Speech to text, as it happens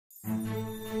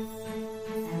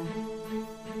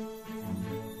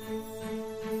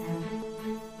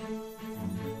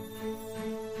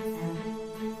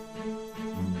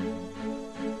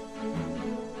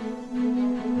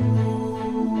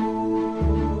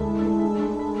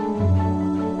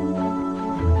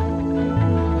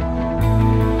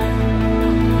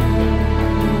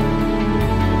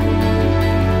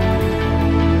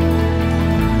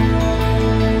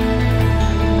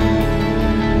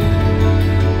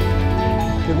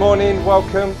Good morning,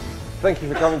 welcome. Thank you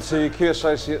for coming to Q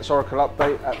Associates Oracle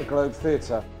Update at the Globe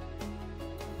Theatre.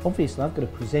 Obviously I've got to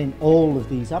present all of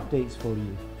these updates for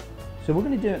you. So we're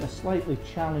going to do it in a slightly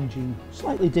challenging,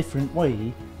 slightly different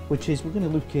way, which is we're going to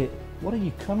look at what are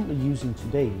you currently using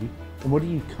today and what do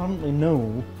you currently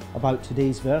know about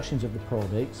today's versions of the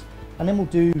products, and then we'll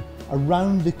do a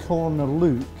round the corner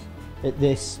look at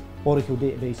this Oracle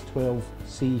Database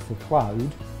 12c for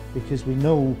cloud, because we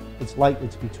know it's likely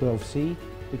to be 12c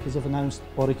because I've announced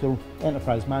Oracle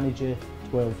Enterprise Manager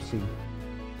 12c.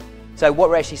 So what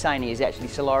we're actually saying is actually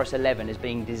Solaris 11 is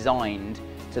being designed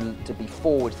to be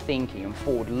forward-thinking and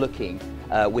forward-looking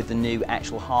with the new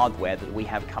actual hardware that we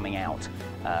have coming out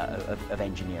of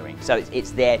engineering. So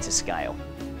it's there to scale.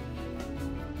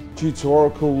 Due to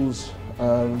Oracle's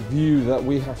view that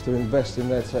we have to invest in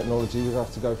their technology, we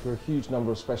have to go through a huge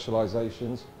number of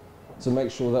specializations to make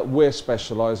sure that we're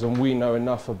specialised and we know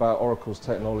enough about Oracle's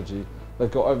technology. They've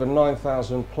got over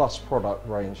 9,000 plus product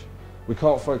range. We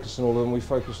can't focus on all of them, we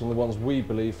focus on the ones we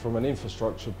believe from an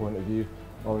infrastructure point of view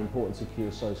are important to Q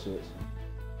Associates.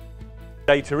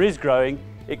 Data is growing,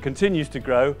 it continues to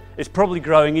grow, it's probably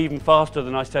growing even faster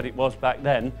than I said it was back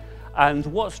then, and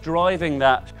what's driving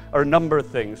that are a number of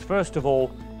things. First of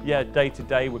all, day to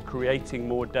day we're creating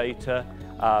more data,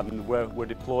 we're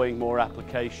deploying more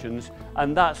applications,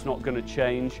 and that's not going to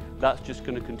change, that's just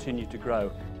going to continue to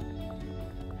grow.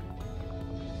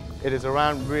 It is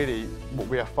around really what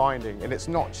we are finding, and it's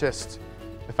not just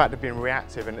the fact of being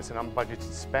reactive and it's an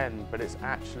unbudgeted spend, but it's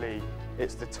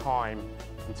the time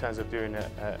in terms of doing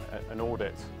an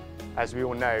audit. As we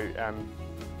all know,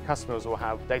 customers will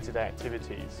have day-to-day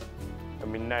activities,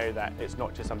 and we know that it's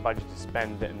not just unbudgeted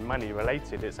spend and money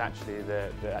related, it's actually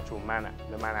the actual man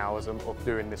hours of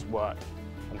doing this work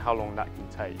and how long that can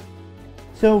take.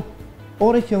 So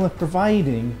Oracle are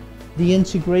providing the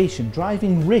integration,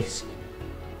 driving risk.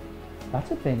 That's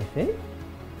a benefit.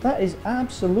 That is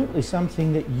absolutely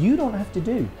something that you don't have to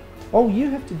do. All you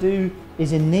have to do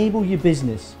is enable your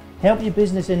business, help your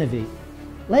business innovate.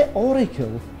 Let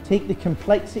Oracle take the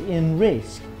complexity and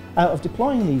risk out of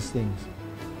deploying these things.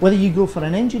 Whether you go for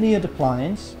an engineered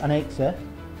appliance, an EXA,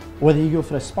 whether you go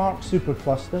for a Spark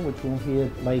supercluster, which we'll hear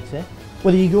later,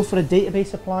 whether you go for a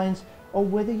database appliance, or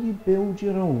whether you build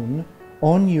your own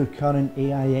on your current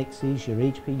AIXs, your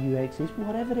HPUXs,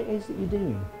 whatever it is that you're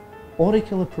doing.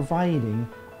 Oracle are providing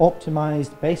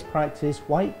optimized best practice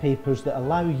white papers that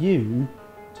allow you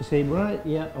to say, right,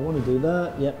 yeah, I want to do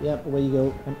that, yep, away you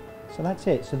go. And so that's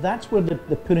it. So that's where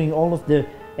they're putting all of the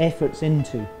efforts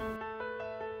into.